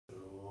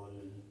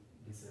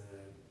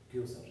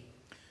you, sir.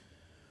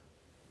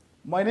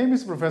 My name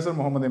is Professor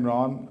Mohammad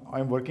Imran. I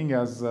am working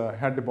as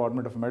Head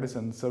Department of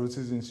Medicine,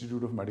 Services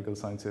Institute of Medical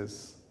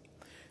Sciences.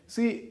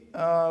 See,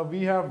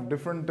 we have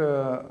different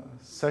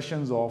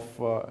sessions of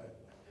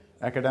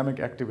academic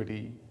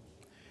activity.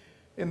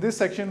 In this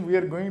section, we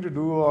are going to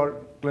do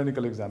our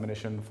clinical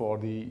examination for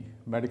the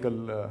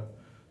medical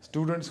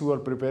students who are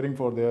preparing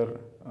for their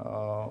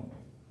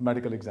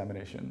medical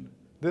examination.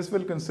 This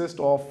will consist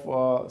of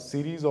a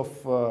series of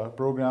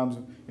programs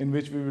in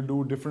which we will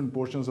do different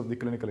portions of the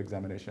clinical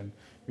examination.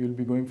 We will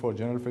be going for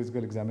general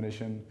physical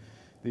examination,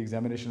 the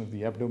examination of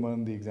the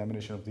abdomen, the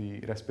examination of the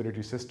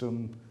respiratory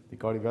system, the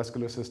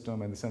cardiovascular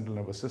system, and the central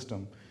nervous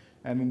system.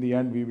 And in the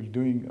end, we will be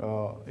doing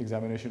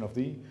examination of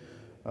the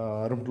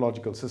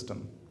rheumatological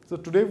system. So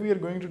today we are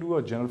going to do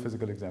a general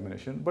physical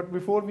examination. But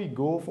before we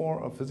go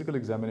for a physical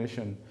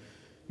examination,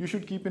 you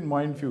should keep in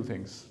mind few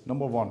things.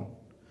 Number one,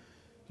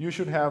 you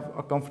should have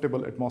a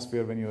comfortable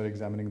atmosphere when you are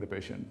examining the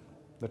patient.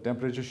 The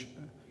temperature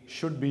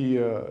should be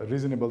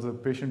reasonable, so the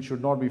patient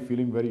should not be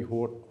feeling very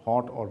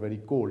hot or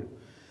very cold.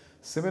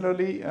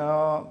 Similarly,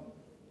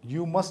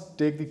 you must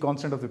take the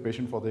consent of the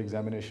patient for the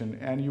examination,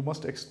 and you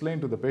must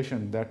explain to the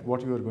patient that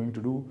what you are going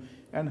to do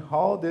and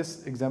how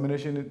this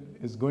examination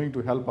is going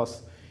to help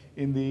us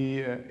in the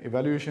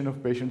evaluation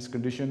of patient's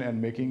condition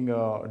and making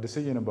a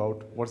decision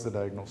about what's the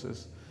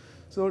diagnosis.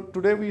 So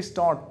today we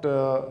start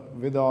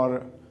with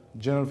our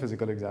general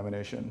physical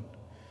examination.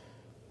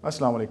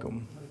 Assalamu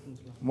alaikum.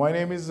 My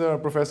name is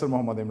Professor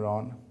Mohammad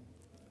Imran.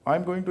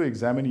 I'm going to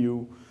examine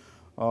you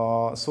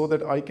so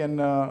that I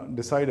can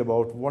decide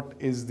about what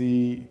is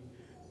the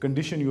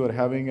condition you are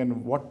having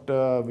and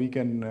what we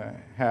can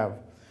have.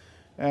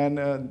 And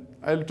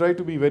I'll try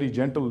to be very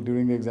gentle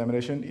during the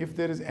examination. If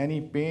there is any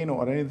pain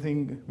or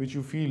anything which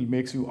you feel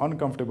makes you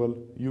uncomfortable,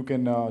 you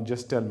can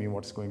just tell me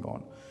what's going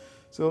on.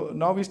 So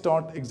now we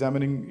start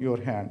examining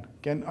your hand.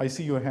 Can I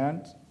see your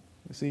hand?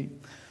 You see?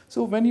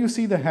 So when you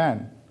see the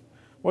hand,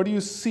 what do you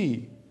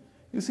see?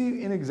 You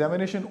see, in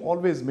examination,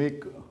 always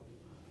make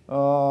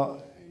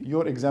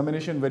your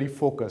examination very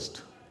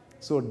focused.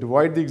 So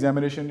divide the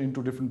examination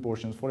into different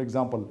portions. For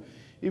example,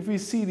 if we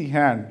see the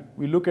hand,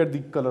 we look at the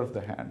color of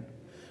the hand.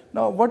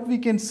 Now, what we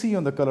can see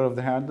on the color of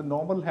the hand, the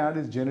normal hand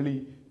is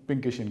generally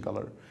pinkish in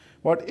color.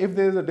 But if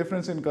there is a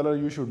difference in color,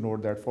 you should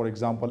note that. For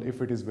example,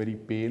 if it is very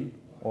pale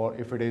or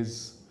if it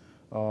is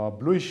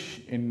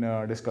bluish in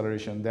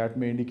discoloration, that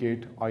may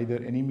indicate either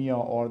anemia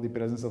or the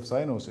presence of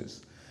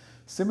cyanosis.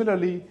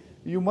 Similarly,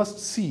 you must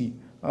see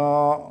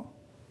the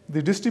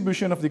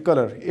distribution of the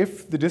color.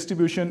 If the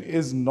distribution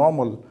is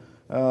normal,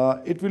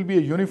 it will be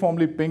a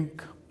uniformly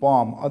pink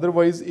palm.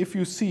 Otherwise, if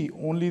you see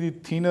only the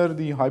thinner,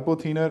 the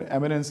hypothinner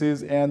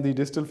eminences and the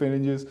distal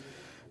phalanges,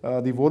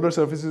 the volar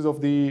surfaces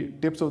of the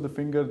tips of the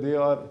finger, they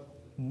are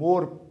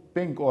more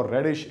pink or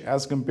reddish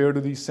as compared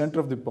to the center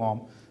of the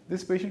palm.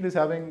 This patient is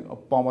having a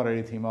palmar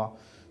erythema.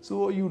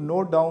 So you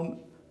note down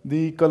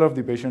the color of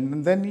the patient,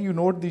 and then you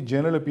note the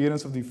general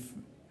appearance of the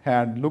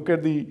hand. Look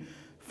at the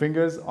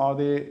fingers, are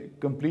they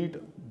complete?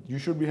 You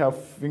should be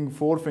having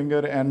 4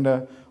 fingers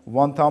and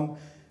 1 thumb.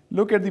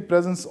 Look at the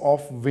presence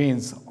of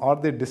veins. Are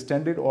they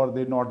distended or are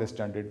they not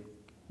distended?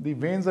 The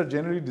veins are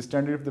generally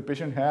distended if the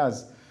patient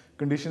has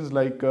conditions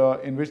like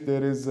in which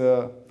there is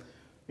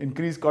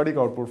increased cardiac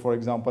output, for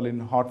example, in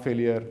heart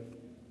failure,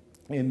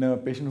 in a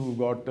patient who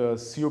got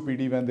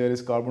COPD when there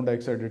is carbon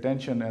dioxide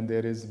retention and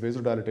there is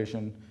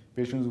vasodilatation,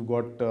 patients who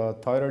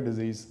got thyroid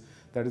disease,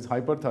 that is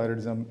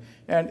hyperthyroidism.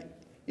 And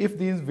if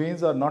these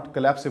veins are not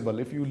collapsible,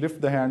 if you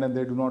lift the hand and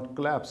they do not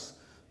collapse,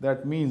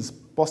 that means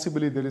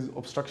possibly there is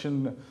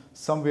obstruction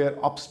somewhere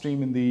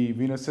upstream in the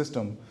venous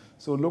system.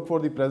 So look for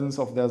the presence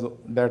of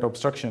that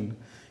obstruction.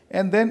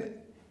 And then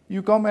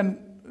you come and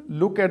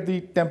look at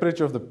the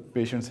temperature of the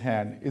patient's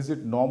hand. Is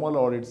it normal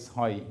or it's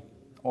high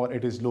or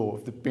it is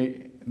low? If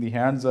the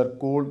hands are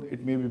cold,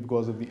 it may be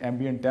because of the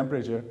ambient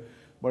temperature.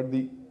 But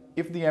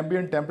if the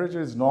ambient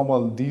temperature is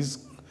normal,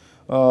 these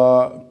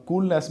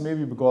coolness may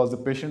be because the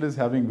patient is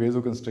having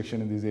vasoconstriction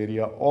in this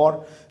area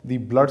or the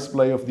blood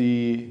supply of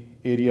the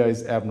area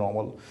is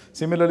abnormal.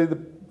 Similarly,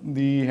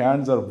 the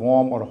hands are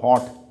warm or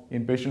hot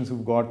in patients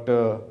who've got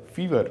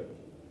fever.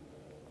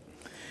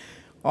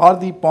 Are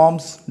the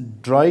palms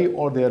dry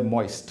or they are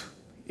moist?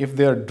 If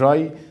they are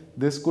dry,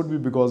 this could be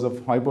because of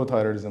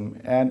hypothyroidism,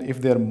 and if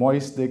they are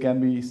moist, they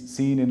can be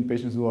seen in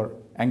patients who are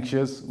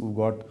anxious, who've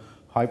got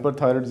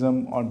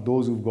hyperthyroidism, or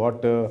those who've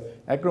got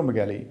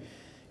acromegaly.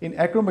 In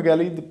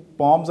acromegaly, the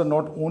palms are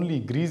not only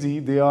greasy,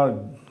 they are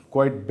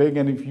quite big,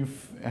 and if you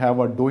have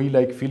a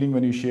doughy-like feeling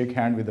when you shake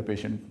hand with the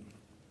patient.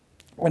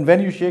 And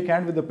when you shake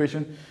hand with the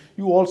patient,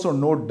 you also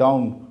note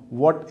down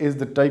what is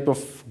the type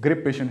of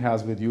grip patient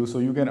has with you, so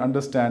you can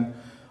understand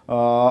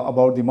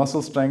about the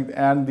muscle strength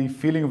and the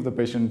feeling of the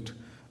patient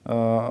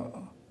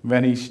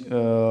when he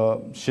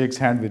shakes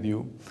hand with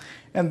you.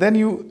 And then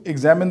you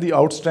examine the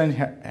outstretched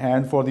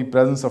hand for the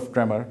presence of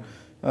tremor.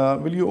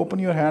 Will you open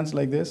your hands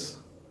like this?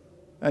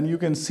 And you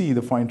can see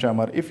the fine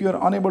tremor. If you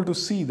are unable to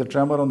see the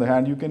tremor on the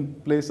hand, you can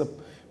place a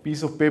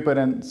piece of paper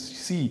and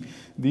see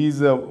these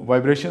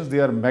vibrations, they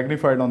are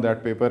magnified on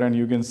that paper and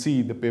you can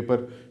see the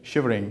paper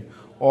shivering.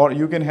 Or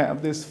you can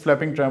have this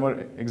flapping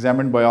tremor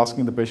examined by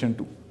asking the patient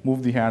to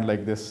move the hand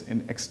like this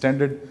in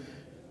extended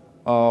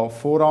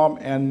forearm,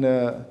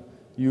 and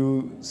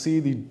you see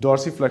the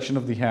dorsiflexion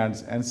of the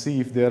hands and see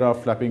if there are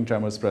flapping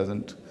tremors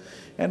present.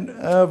 And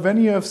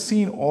when you have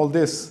seen all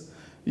this,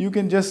 you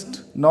can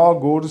just now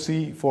go to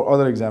see for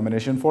other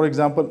examination. For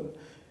example,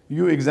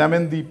 you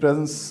examine the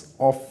presence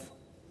of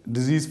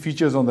disease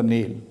features on the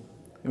nail.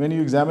 When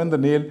you examine the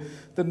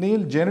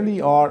nail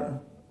generally are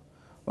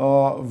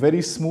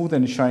very smooth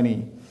and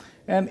shiny.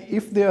 And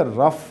if they are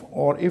rough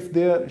or if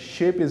their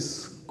shape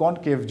is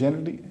concave,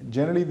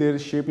 generally their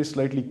shape is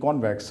slightly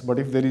convex. But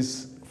if there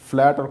is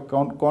flat or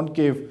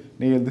concave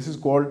nail, this is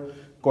called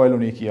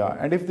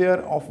koilonychia. And if they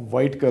are of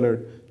white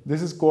color,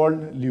 this is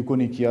called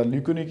leukonychia.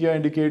 Leukonychia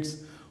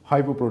indicates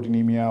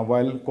hypoproteinemia,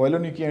 while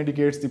koilonychia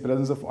indicates the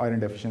presence of iron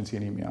deficiency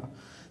anemia.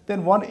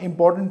 Then one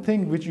important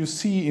thing which you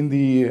see in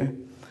the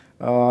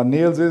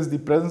nails is the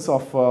presence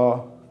of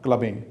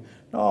clubbing.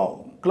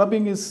 Now,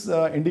 clubbing is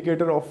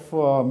indicator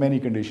of many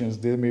conditions.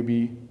 There may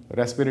be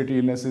respiratory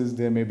illnesses,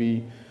 there may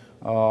be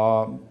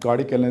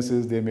cardiac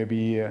illnesses, there may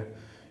be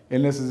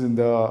illnesses in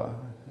the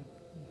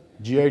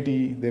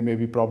GIT, there may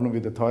be problem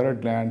with the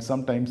thyroid gland.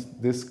 Sometimes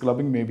this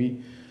clubbing may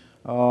be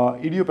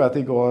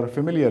idiopathic or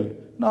familial.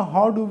 Now,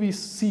 how do we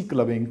see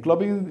clubbing?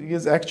 Clubbing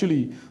is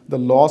actually the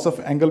loss of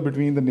angle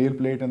between the nail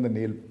plate and the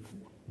nail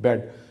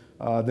bed,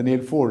 the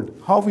nail fold.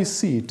 How we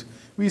see it?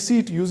 We see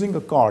it using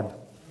a card.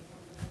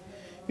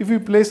 If we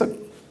place a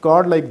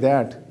card like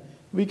that,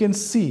 we can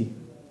see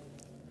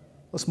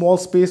a small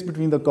space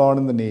between the card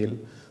and the nail.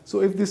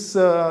 So if this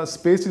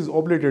space is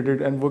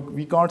obliterated and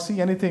we can't see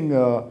anything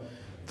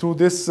through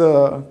this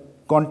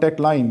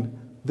contact line,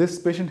 this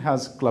patient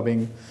has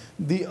clubbing.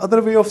 The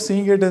other way of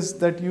seeing it is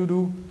that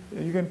you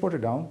can put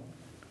it down.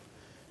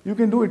 You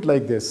can do it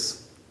like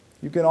this.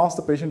 You can ask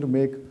the patient to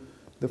make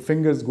the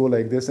fingers go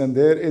like this, and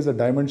there is a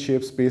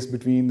diamond-shaped space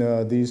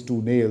between these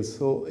two nails.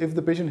 So if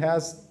the patient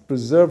has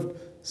preserved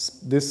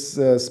this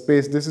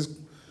space, this is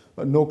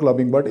no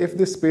clubbing. But if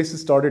this space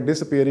has started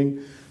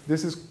disappearing,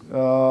 this is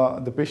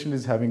the patient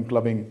is having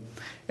clubbing.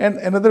 And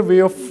another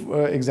way of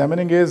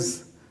examining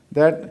is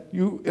that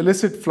you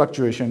elicit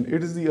fluctuation.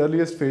 It is the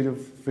earliest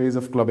phase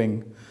of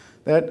clubbing.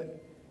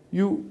 That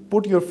you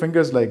put your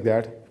fingers like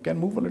that. You can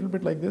move a little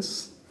bit like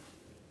this.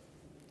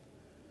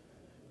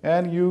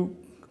 And you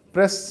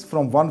press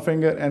from one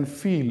finger and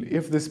feel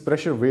if this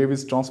pressure wave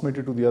is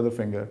transmitted to the other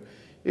finger.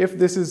 If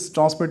this is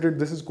transmitted,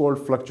 this is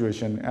called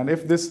fluctuation. And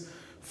if this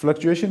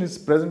fluctuation is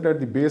present at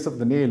the base of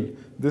the nail,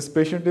 this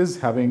patient is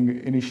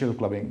having initial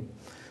clubbing.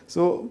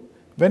 So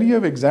when you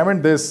have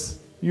examined this,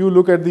 you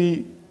look at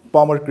the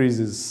palmar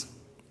creases.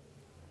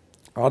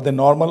 Are they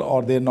normal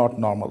or they are not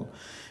normal?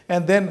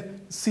 And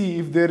then see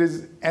if there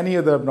is any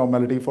other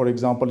abnormality. For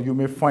example, you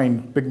may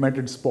find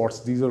pigmented spots.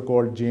 These are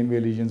called Janeway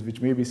lesions,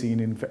 which may be seen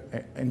in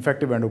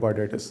infective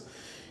endocarditis.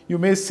 You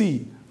may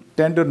see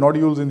tender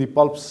nodules in the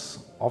pulps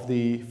of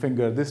the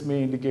finger. This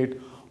may indicate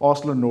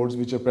osseous nodes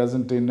which are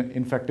present in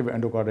infective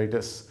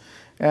endocarditis.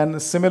 And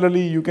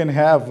similarly, you can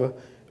have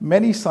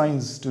many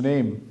signs to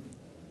name.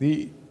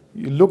 You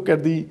look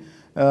at the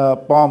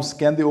palms,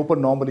 can they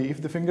open normally?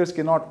 If the fingers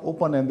cannot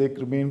open and they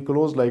remain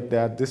closed like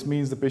that, this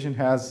means the patient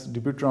has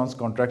dupuytren's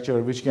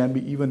contracture, which can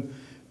be even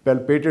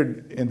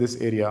palpated in this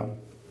area.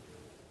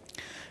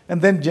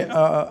 And then,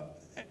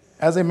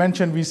 as I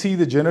mentioned, we see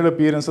the general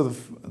appearance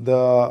of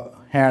the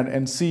hand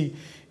and see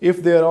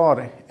if there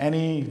are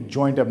any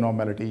joint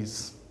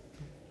abnormalities.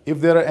 If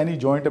there are any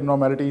joint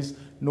abnormalities,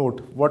 note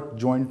what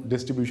joint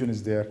distribution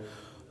is there.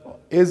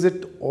 Is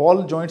it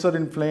all joints are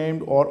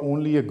inflamed or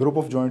only a group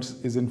of joints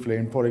is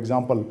inflamed? For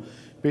example,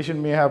 patient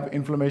may have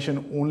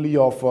inflammation only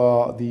of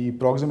the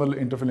proximal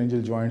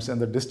interphalangeal joints and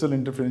the distal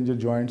interphalangeal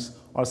joints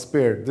are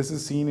spared. This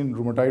is seen in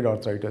rheumatoid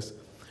arthritis.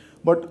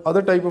 But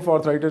other type of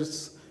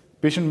arthritis,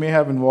 patient may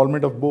have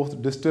involvement of both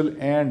distal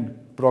and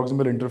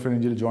proximal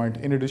interphalangeal joint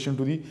in addition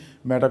to the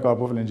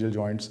metacarpophalangeal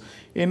joints.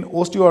 In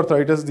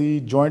osteoarthritis,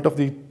 the joint of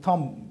the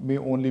thumb may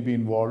only be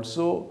involved.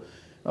 So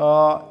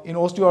in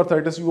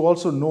osteoarthritis, you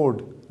also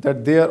note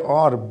that there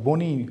are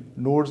bony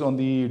nodes on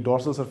the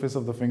dorsal surface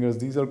of the fingers.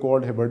 These are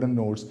called Heberden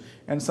nodes.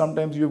 And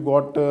sometimes you've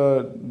got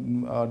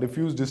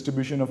diffuse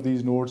distribution of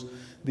these nodes.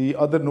 The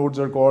other nodes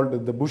are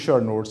called the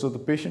Bouchard nodes. So the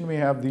patient may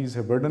have these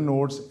Heberden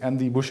nodes and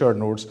the Bouchard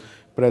nodes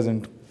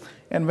present.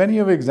 And when you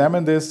have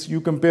examined this,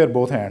 you compare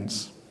both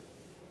hands.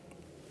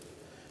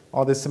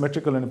 Are they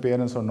symmetrical in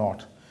appearance or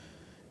not?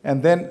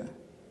 And then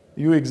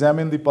you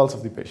examine the pulse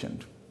of the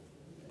patient.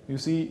 You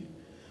see,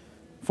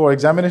 for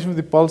examination of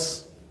the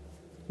pulse,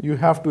 you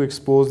have to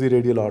expose the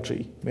radial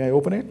artery. May I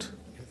open it?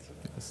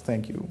 Yes,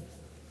 thank you.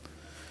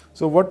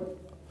 So what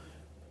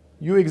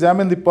you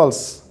examine the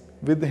pulse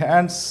with the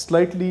hands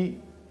slightly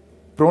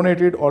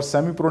pronated or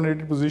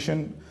semi-pronated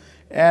position,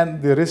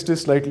 and the wrist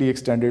is slightly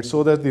extended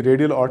so that the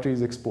radial artery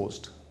is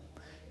exposed.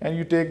 And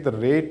you take the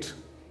rate,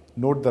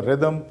 note the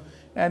rhythm,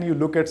 and you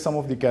look at some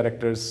of the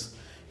characters.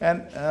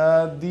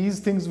 And these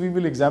things we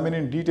will examine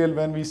in detail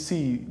when we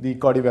see the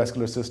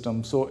cardiovascular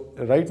system. So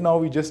right now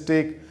we just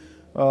take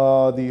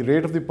the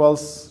rate of the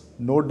pulse,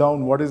 note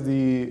down what is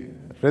the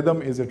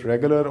rhythm, is it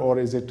regular or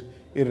is it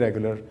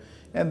irregular.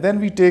 And then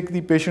we take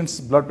the patient's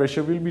blood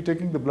pressure. We'll be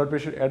taking the blood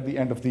pressure at the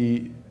end of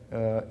the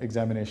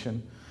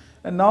examination.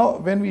 And now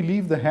when we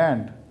leave the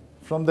hand,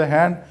 from the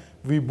hand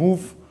we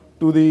move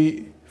to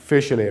the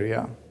facial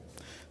area.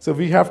 So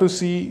we have to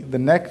see the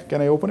neck.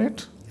 Can I open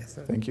it? Yes,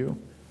 sir. Thank you.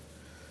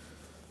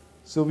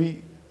 So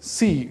we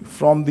see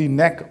from the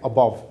neck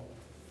above.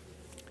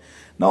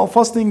 Now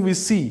first thing we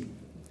see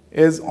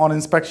is on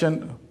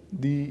inspection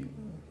the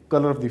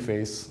color of the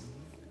face.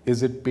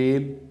 Is it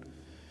pale?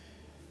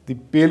 The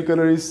pale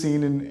color is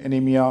seen in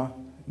anemia.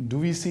 Do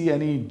we see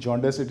any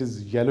jaundice? It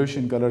is yellowish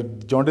in color.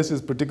 Jaundice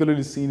is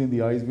particularly seen in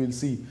the eyes. We'll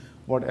see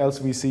what else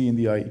we see in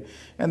the eye.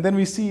 And then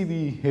we see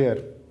the hair.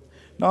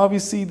 Now we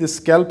see the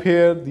scalp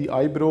hair, the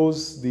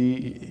eyebrows,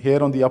 the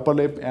hair on the upper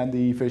lip, and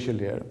the facial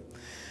hair.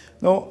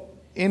 Now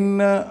in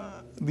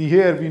the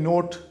hair we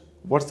note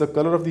what's the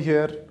color of the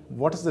hair,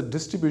 what is the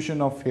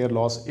distribution of hair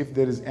loss if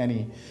there is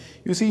any.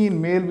 You see in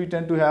male we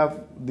tend to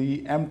have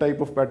the M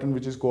type of pattern,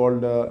 which is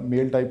called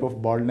male type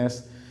of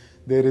baldness.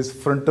 There is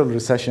frontal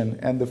recession,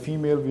 and the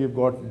female we have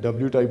got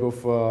W type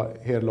of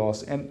hair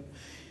loss. And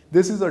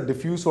this is a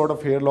diffuse sort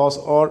of hair loss,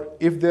 or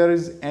if there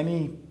is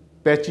any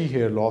patchy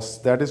hair loss,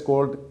 that is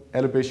called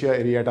alopecia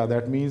areata.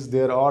 That means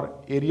there are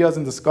areas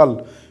in the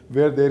skull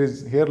where there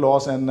is hair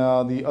loss, and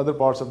the other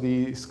parts of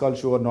the skull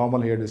show a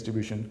normal hair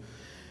distribution.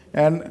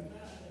 And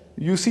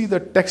you see the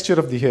texture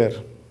of the hair.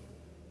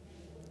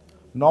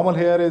 Normal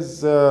hair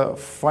is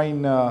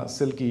fine,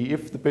 silky.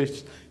 If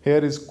the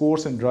hair is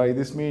coarse and dry,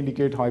 this may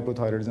indicate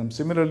hypothyroidism.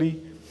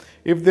 Similarly,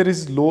 if there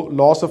is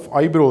loss of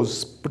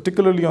eyebrows,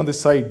 particularly on the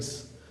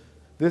sides,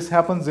 this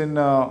happens in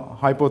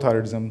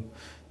hypothyroidism.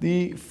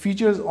 The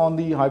features on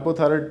the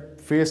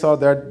hypothyroid face are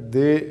that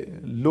they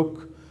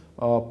look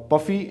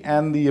puffy,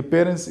 and the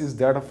appearance is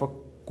that of a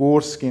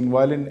coarse skin,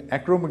 while in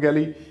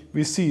acromegaly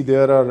we see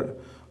there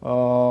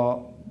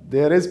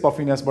is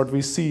puffiness, but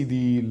we see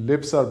the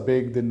lips are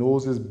big, the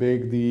nose is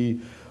big, the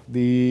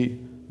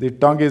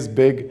tongue is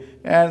big,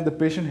 and the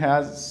patient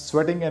has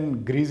sweating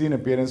and greasy in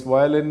appearance,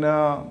 while in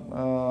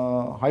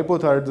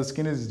hypothyroid the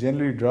skin is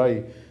generally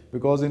dry,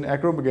 because in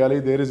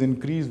acromegaly there is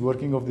increased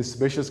working of the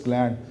sebaceous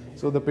gland,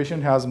 so the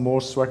patient has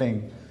more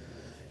sweating.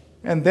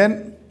 And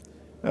then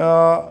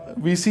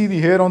we see the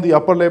hair on the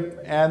upper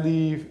lip and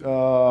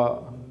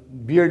the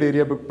beard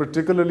area, but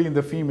particularly in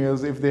the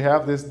females, if they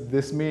have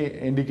this may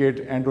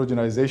indicate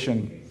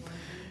androgenization.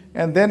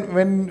 And then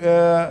when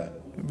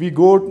we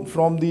go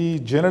from the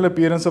general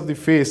appearance of the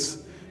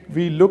face,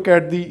 we look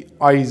at the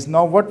eyes.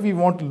 Now what we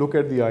want to look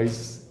at the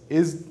eyes,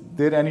 is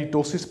there any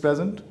ptosis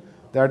present?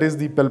 That is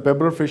the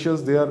palpebral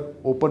fissures, they are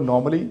open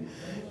normally.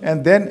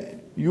 And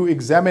then you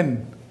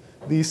examine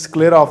the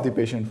sclera of the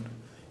patient.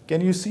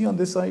 Can you see on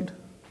this side?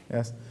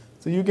 Yes.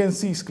 So you can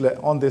see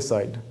on this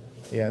side.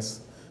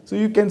 Yes. So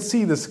you can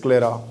see the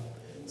sclera.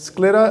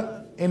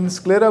 In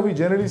sclera we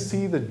generally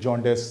see the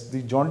jaundice.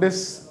 The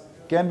jaundice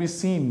can be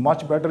seen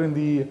much better in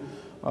the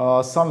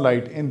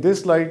sunlight. In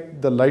this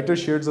light, the lighter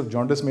shades of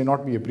jaundice may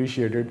not be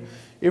appreciated.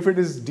 If it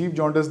is deep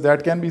jaundice,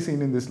 that can be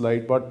seen in this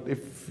light, but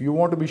if you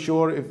want to be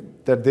sure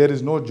that there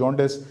is no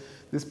jaundice,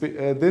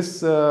 this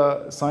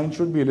sign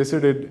should be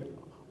elicited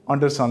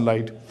under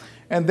sunlight.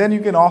 And then you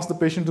can ask the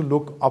patient to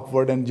look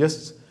upward and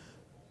just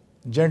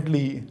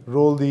gently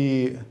roll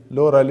the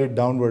lower eyelid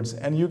downwards,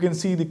 and you can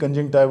see the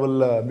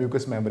conjunctival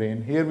mucous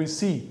membrane. Here we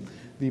see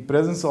the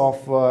presence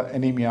of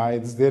anemia.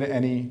 Is there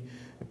any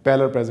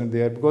pallor present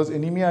there? Because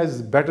anemia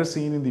is better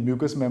seen in the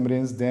mucous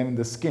membranes than in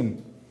the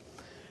skin.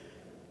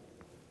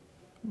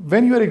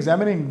 When you are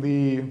examining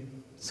the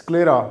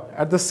sclera,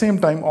 at the same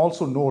time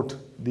also note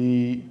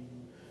the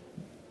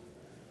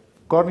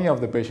cornea of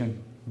the patient.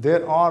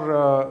 There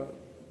are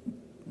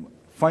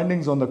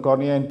findings on the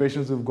cornea in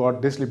patients who've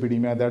got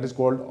dyslipidemia, that is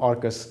called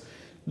arcus.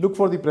 Look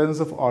for the presence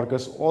of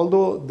arcus.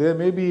 Although there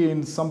may be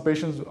in some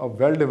patients a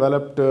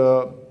well-developed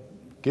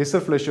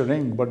Kayser-Fleischer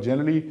ring, but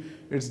generally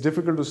it's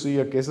difficult to see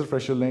a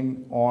Kayser-Fleischer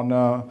ring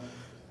on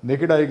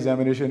naked eye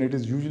examination. It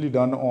is usually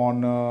done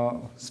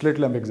on slit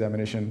lamp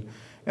examination.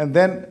 And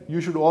then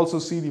you should also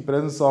see the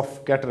presence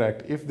of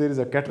cataract. If there is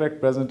a cataract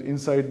present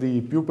inside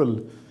the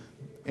pupil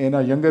in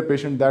a younger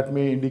patient, that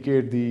may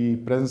indicate the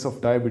presence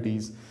of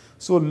diabetes.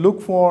 So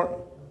look for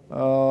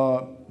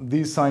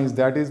these signs,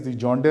 that is the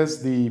jaundice,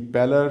 the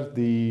pallor,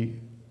 the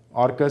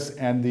arcus,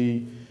 and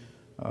the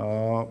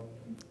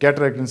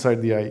cataract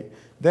inside the eye.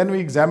 Then we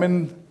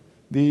examine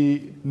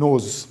the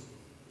nose.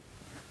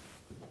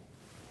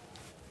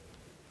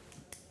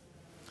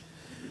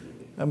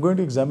 I'm going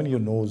to examine your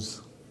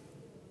nose.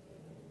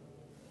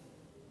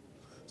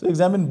 So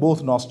examine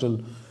both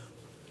nostrils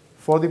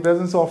for the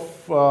presence of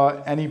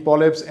any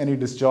polyps, any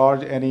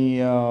discharge, any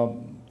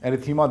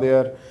erythema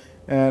there,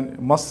 and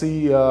must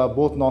see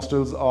both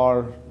nostrils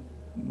are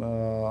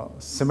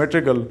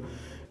symmetrical.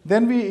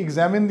 Then we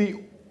examine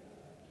the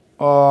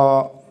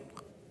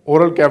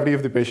oral cavity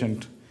of the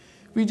patient.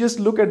 We just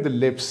look at the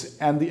lips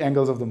and the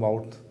angles of the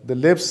mouth. The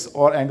lips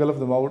or angle of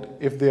the mouth,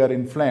 if they are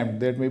inflamed,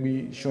 that may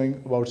be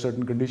showing about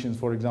certain conditions.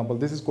 For example,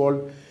 this is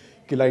called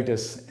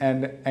cheilitis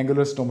and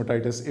angular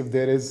stomatitis if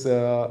there is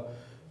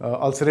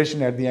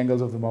ulceration at the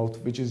angles of the mouth,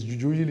 which is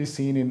usually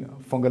seen in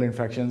fungal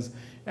infections,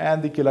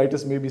 and the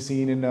cheilitis may be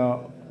seen in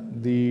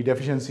the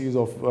deficiencies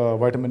of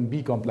vitamin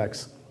B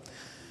complex.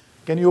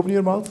 Can you open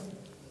your mouth?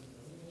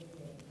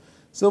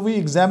 So we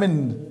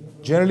examine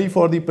generally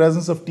for the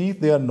presence of teeth.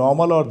 They are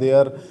normal or they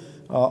are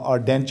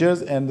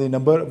dentures, and the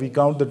number, we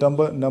count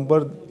the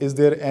number, is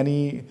there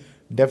any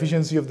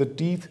deficiency of the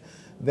teeth?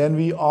 Then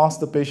we ask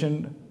the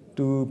patient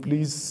to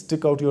please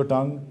stick out your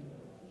tongue.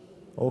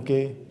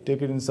 Okay,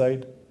 take it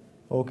inside.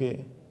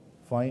 Okay,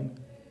 fine.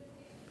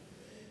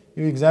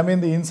 You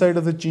examine the inside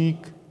of the cheek,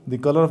 the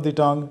color of the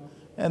tongue,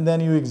 and then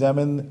you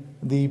examine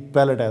the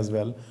palate as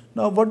well.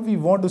 Now what we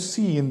want to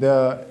see in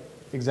the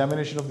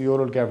examination of the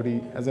oral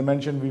cavity, as I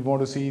mentioned, we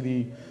want to see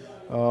the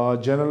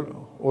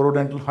general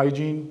orodental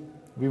hygiene.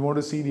 We want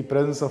to see the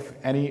presence of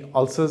any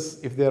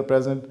ulcers if they are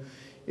present,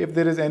 if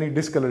there is any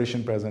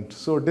discoloration present.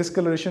 So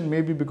discoloration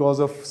may be because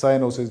of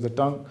cyanosis. The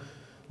tongue,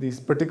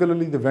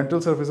 particularly the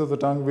ventral surface of the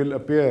tongue, will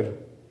appear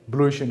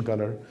bluish in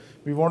color.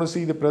 We want to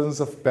see the presence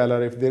of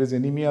pallor. If there is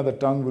anemia, the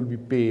tongue will be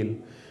pale.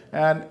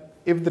 And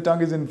if the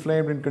tongue is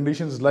inflamed in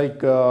conditions like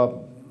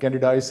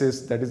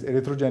candidiasis, that is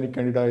erythrogenic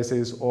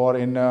candidiasis, or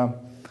in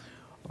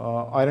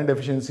iron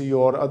deficiency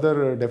or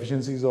other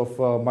deficiencies of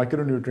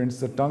micronutrients,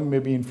 the tongue may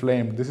be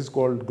inflamed. This is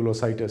called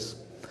glossitis.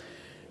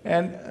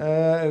 And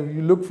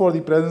you look for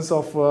the presence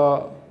of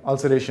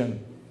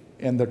ulceration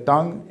in the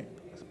tongue,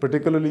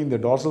 particularly in the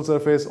dorsal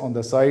surface, on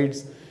the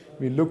sides.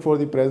 We look for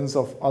the presence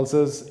of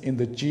ulcers in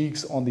the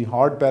cheeks, on the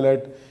hard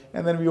palate,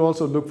 and then we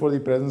also look for the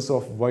presence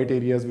of white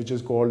areas, which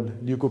is called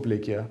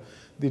leukoplakia.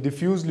 The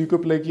diffuse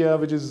leukoplakia,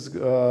 which is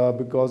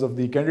because of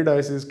the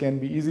candidiasis, can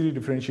be easily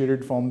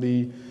differentiated from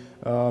the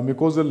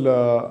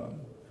mucosal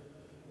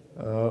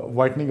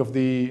whitening of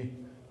the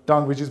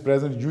tongue, which is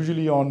present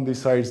usually on the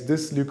sides.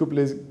 This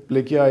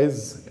leukoplakia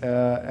is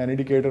an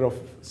indicator of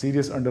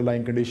serious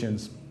underlying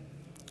conditions,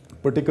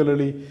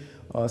 particularly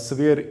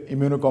severe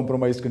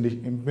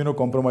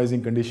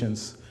immunocompromising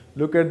conditions.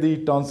 Look at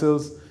the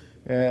tonsils.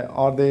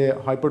 Are they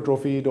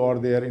hypertrophied or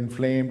they are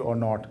inflamed or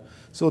not?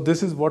 So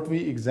this is what we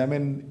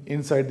examine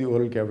inside the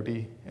oral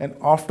cavity. And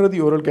after the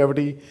oral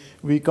cavity,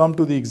 we come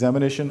to the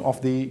examination of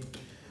the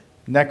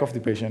neck of the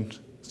patient.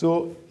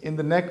 So in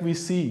the neck, we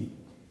see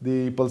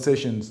the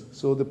pulsations.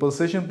 So the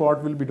pulsation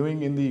part we'll be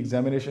doing in the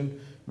examination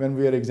when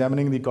we are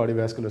examining the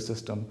cardiovascular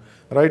system.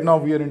 Right now,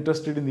 we are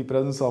interested in the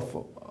presence of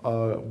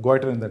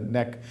goiter in the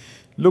neck.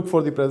 Look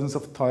for the presence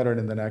of thyroid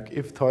in the neck.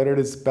 If thyroid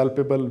is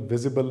palpable,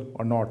 visible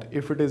or not.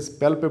 If it is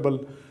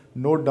palpable,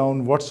 note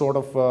down what sort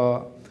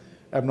of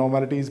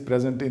abnormality is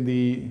present in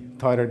the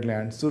thyroid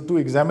gland. So to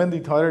examine the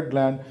thyroid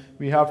gland,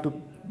 we have to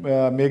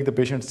make the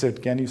patient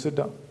sit. Can you sit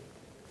down?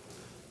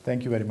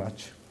 Thank you very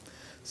much.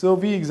 So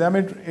we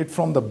examine it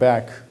from the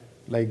back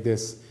like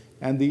this,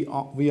 and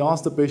we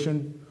ask the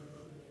patient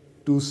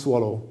to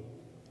swallow.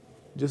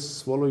 Just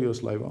swallow your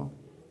saliva.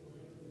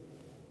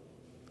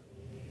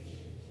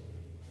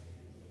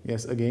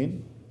 Yes,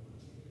 again.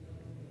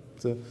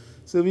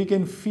 So we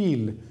can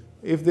feel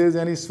if there is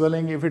any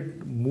swelling, if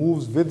it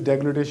moves with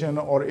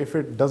deglutition or if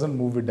it doesn't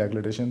move with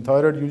deglutition.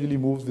 Thyroid usually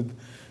moves with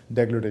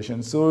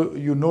deglutition. So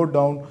you note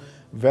down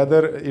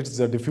whether it's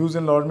a diffuse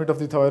enlargement of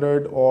the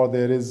thyroid or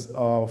there is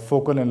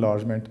focal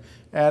enlargement.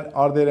 And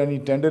are there any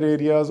tender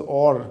areas,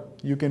 or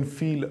you can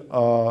feel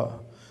a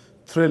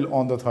thrill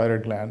on the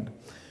thyroid gland.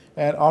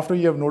 And after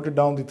you have noted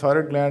down the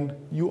thyroid gland,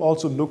 you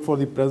also look for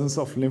the presence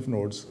of lymph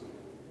nodes.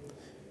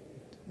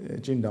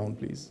 Chin down,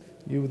 please.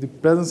 The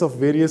presence of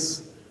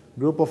various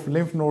group of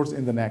lymph nodes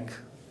in the neck.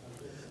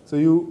 So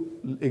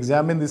you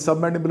examine the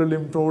submandibular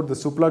lymph node, the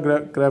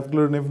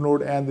supraclavicular lymph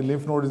node, and the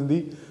lymph node in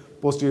the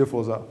posterior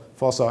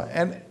fossa.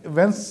 And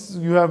once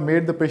you have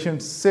made the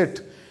patient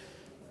sit,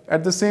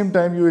 at the same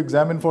time you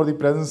examine for the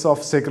presence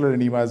of sacral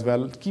edema as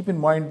well. Keep in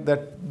mind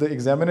that the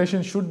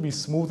examination should be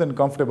smooth and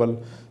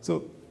comfortable.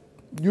 So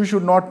you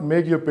should not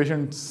make your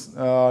patients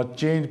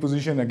change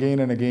position again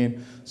and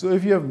again. So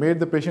if you have made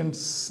the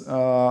patients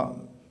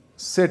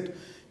sit,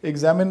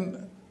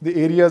 examine the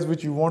areas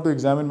which you want to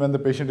examine when the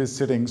patient is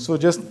sitting. So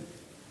just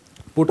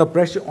put a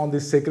pressure on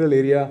the sacral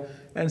area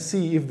and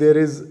see if there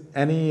is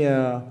any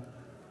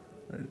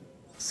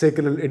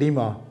sacral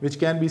edema, which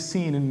can be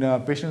seen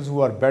in patients who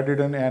are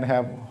bedridden and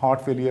have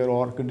heart failure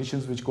or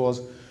conditions which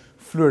cause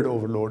fluid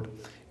overload.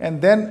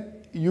 And then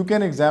you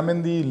can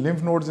examine the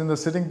lymph nodes in the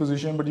sitting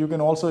position, but you can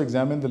also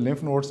examine the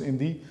lymph nodes in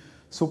the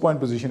supine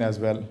position as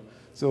well.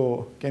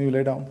 So can you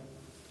lay down?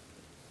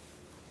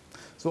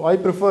 So I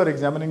prefer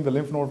examining the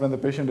lymph node when the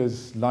patient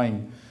is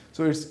lying.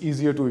 So it's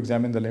easier to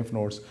examine the lymph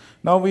nodes.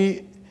 Now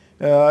we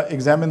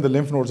examine the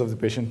lymph nodes of the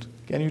patient.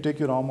 Can you take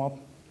your arm up?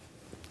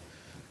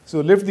 So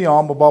lift the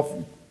arm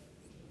above,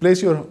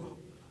 place your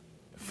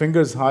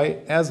fingers high,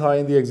 as high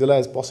in the axilla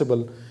as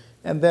possible,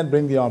 and then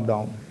bring the arm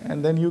down.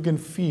 And then you can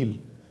feel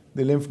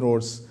the lymph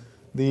nodes,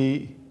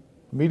 the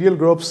medial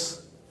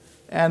groups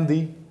and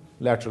the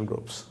lateral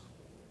groups.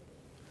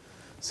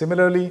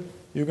 Similarly,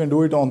 you can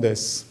do it on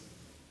this.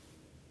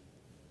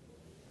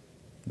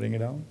 Bring it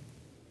down.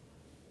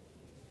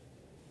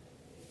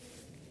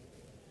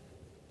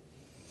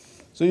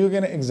 So you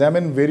can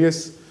examine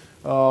various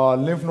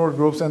lymph node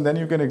groups, and then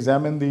you can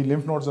examine the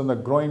lymph nodes on the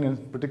groin,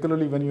 and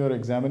particularly when you are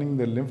examining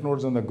the lymph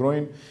nodes on the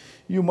groin,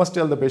 you must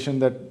tell the patient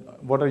that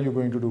what are you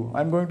going to do?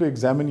 I'm going to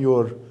examine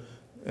your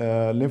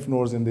lymph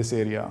nodes in this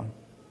area.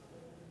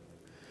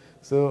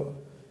 So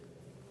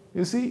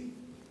you see,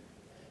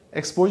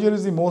 exposure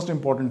is the most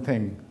important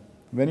thing.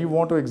 When you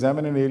want to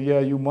examine an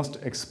area, you must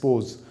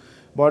expose.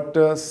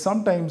 But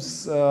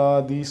sometimes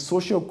the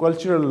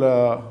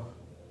socio-cultural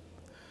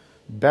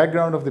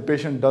background of the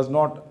patient does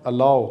not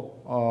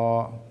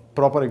allow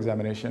proper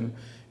examination.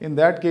 In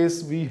that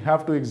case, we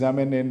have to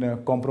examine in a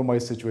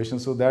compromised situation,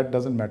 so that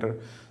doesn't matter.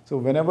 So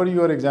whenever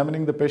you are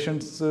examining the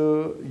patients,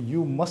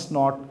 you must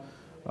not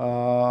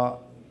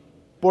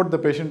put the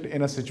patient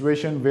in a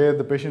situation where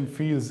the patient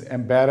feels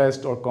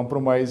embarrassed or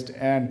compromised.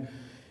 And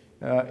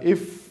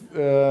if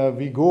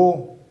we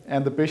go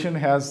and the patient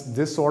has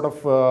this sort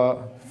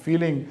of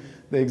feeling,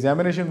 the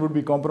examination would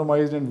be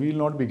compromised and we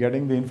will not be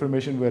getting the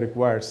information we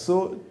require.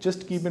 So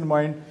just keep in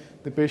mind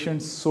the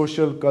patient's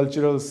social,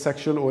 cultural,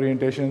 sexual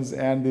orientations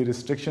and the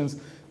restrictions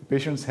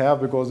patients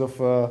have because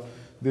of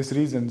this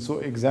reason. So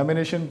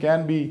examination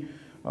can be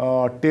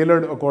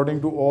tailored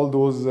according to all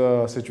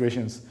those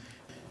situations.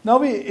 Now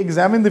we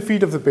examine the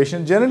feet of the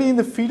patient. Generally in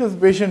the feet of the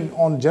patient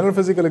on general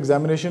physical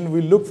examination,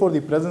 we look for the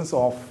presence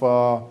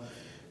of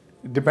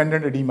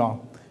dependent edema.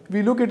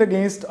 We look it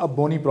against a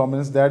bony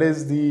prominence, that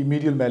is the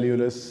medial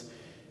malleolus.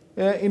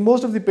 In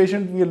most of the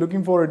patients, we are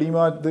looking for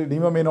edema. The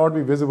edema may not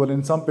be visible.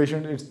 In some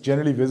patients, it's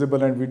generally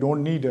visible and we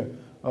don't need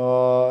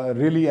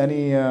really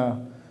any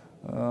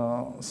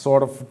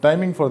sort of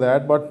timing for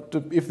that. But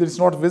if it's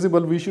not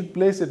visible, we should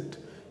place it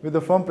with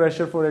a firm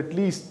pressure for at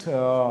least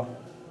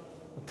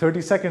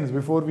 30 seconds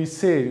before we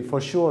say for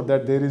sure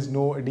that there is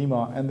no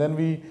edema. And then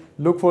we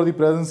look for the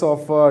presence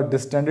of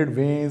distended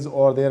veins,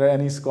 or there are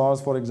any scars.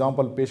 For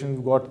example, patients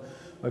who got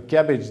a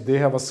cabbage, they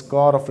have a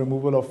scar of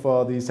removal of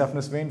the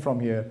saphenous vein from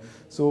here.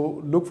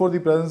 So look for the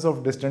presence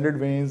of distended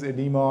veins,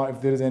 edema,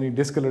 if there is any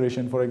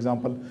discoloration, for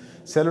example.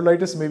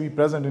 Cellulitis may be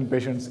present in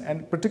patients,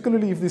 and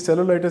particularly if the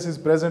cellulitis is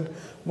present,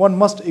 one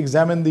must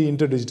examine the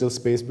interdigital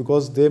space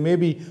because there may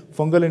be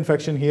fungal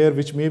infection here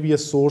which may be a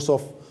source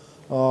of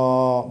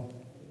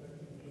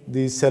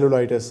the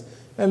cellulitis.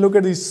 And look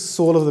at the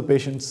sole of the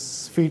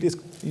patient's feet.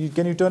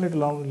 Can you turn it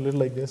around a little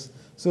like this?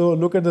 So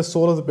look at the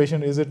sole of the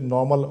patient, is it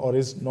normal or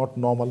is not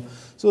normal?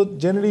 So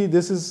generally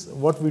this is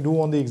what we do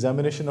on the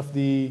examination of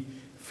the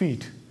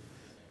feet.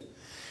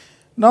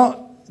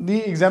 Now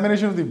the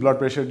examination of the blood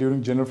pressure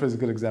during general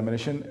physical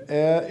examination,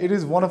 it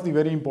is one of the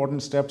very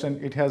important steps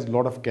and it has a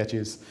lot of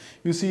catches.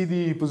 You see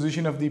the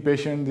position of the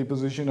patient, the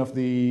position of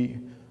the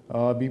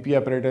BP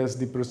apparatus,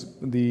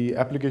 the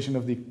application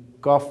of the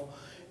cuff,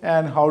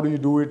 and how do you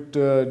do it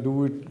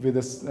with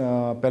a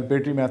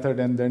palpatory method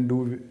and then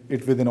do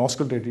it with an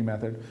auscultatory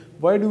method.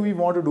 Why do we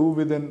want to do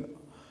with an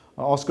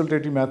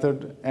auscultatory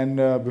method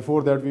and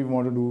before that we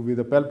want to do with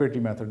a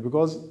palpatory method?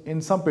 Because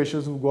in some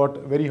patients who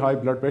got very high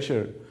blood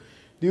pressure,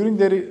 during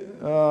their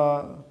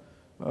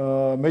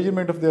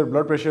measurement of their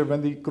blood pressure,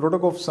 when the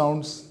Korotokov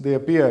sounds they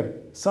appear,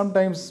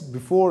 sometimes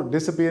before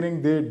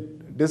disappearing they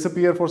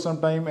disappear for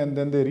some time and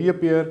then they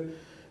reappear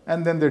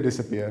and then they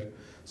disappear.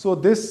 So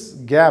this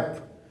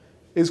gap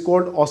is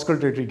called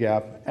auscultatory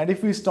gap, and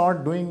if we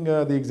start doing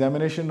the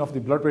examination of the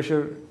blood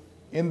pressure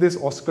in this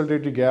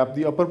auscultatory gap,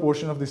 the upper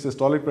portion of the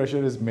systolic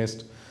pressure is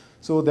missed.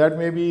 So that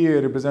may be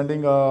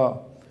representing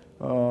not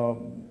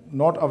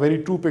a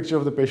very true picture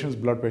of the patient's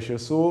blood pressure.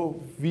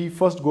 So we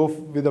first go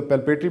with a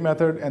palpatory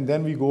method and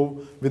then we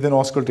go with an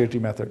auscultatory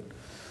method.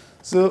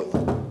 So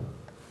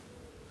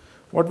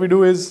what we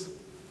do is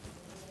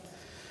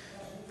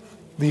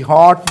the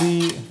heart,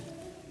 the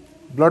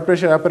blood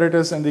pressure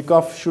apparatus and the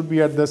cuff should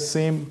be at the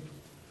same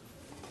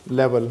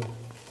level.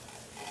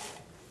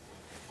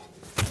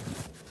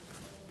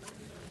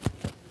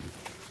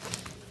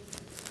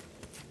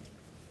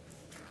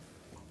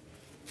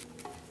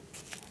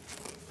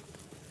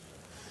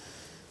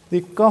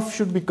 The cuff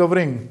should be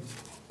covering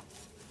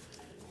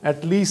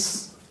at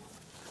least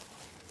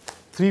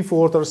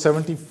 3/4 or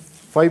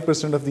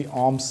 75% of the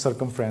arm's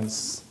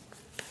circumference.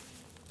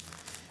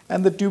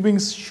 And the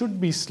tubings should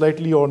be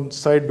slightly on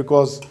side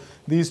because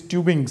these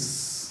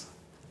tubings,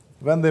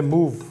 when they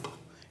move,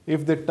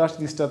 if they touch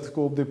the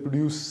stethoscope, they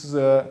produce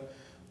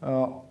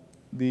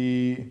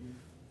the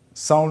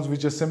sounds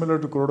which are similar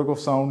to Korotokov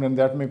sound, and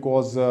that may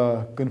cause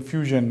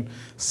confusion.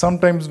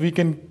 Sometimes we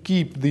can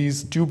keep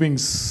these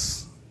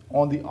tubings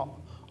on the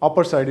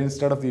upper side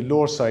instead of the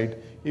lower side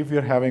if we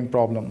are having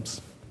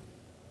problems.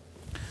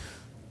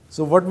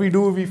 So what we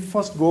do, we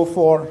first go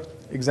for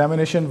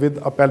examination with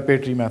a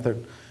palpatory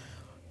method.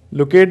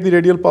 Locate the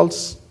radial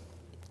pulse,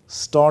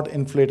 start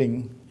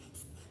inflating.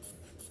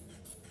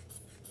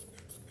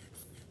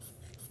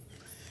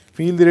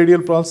 Feel the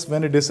radial pulse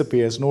when it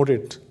disappears, note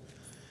it.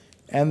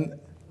 And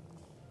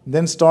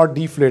then start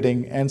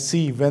deflating and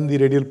see when the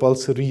radial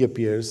pulse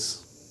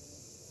reappears.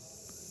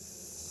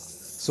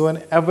 So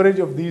an average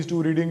of these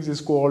two readings is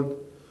called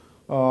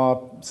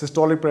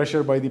systolic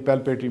pressure by the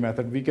palpatory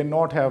method. We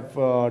cannot have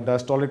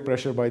diastolic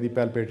pressure by the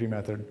palpatory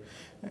method.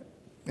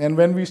 And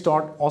when we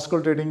start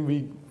auscultating,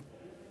 we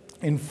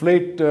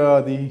inflate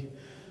the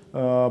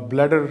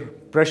bladder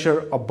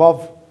pressure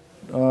above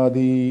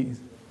the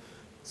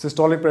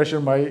systolic pressure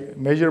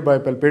measured by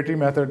palpatory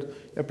method.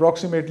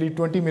 Approximately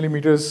 20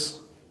 millimeters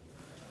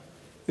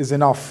is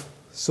enough.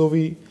 So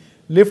we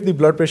lift the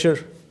blood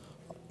pressure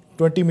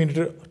 20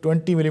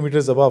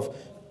 millimeters above.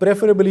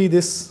 Preferably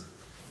this,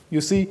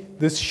 you see,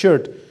 this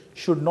shirt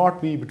should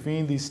not be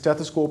between the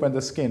stethoscope and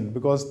the skin,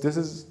 because this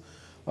is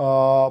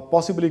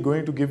possibly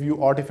going to give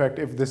you artifact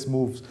if this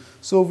moves.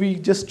 So we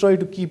just try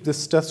to keep the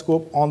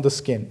stethoscope on the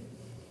skin.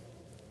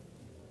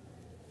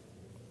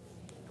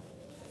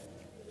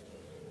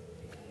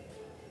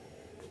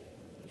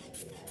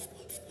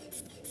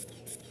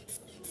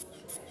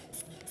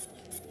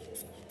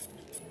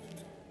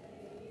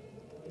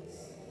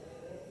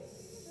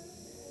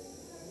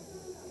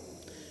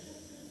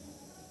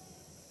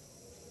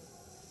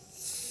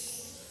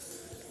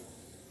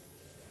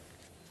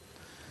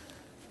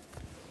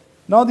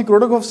 Now the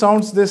Krotkov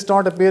sounds, they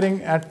start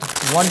appearing at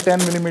 110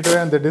 millimeter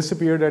and they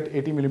disappeared at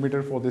 80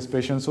 millimeter for this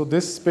patient. So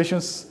this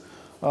patient's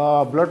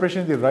blood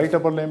pressure in the right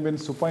upper limb in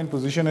supine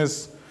position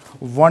is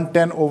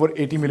 110 over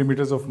 80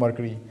 millimeters of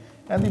mercury.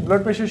 And the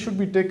blood pressure should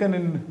be taken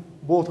in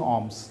both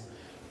arms.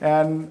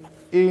 And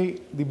the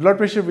blood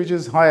pressure which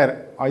is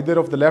higher, either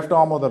of the left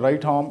arm or the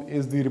right arm,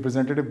 is the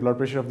representative blood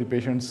pressure of the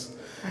patients.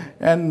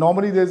 And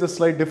normally there is a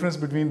slight difference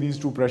between these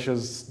two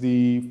pressures.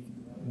 The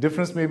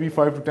difference may be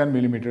 5 to 10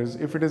 millimeters.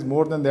 If it is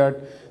more than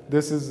that,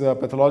 this is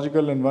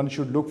pathological, and one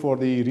should look for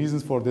the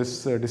reasons for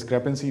this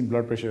discrepancy in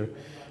blood pressure.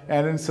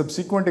 And in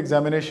subsequent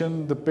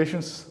examination, the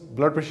patient's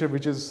blood pressure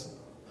which is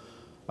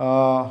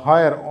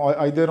higher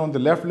either on the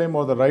left limb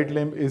or the right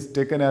limb is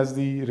taken as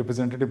the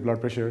representative blood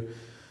pressure.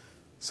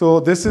 So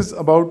this is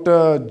about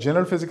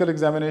general physical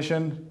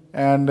examination,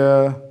 and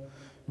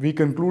we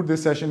conclude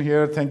this session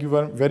here. Thank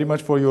you very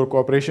much for your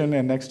cooperation,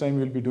 and next time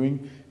we'll be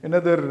doing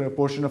another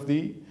portion of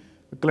the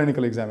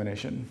clinical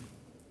examination.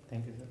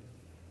 Thank you, sir.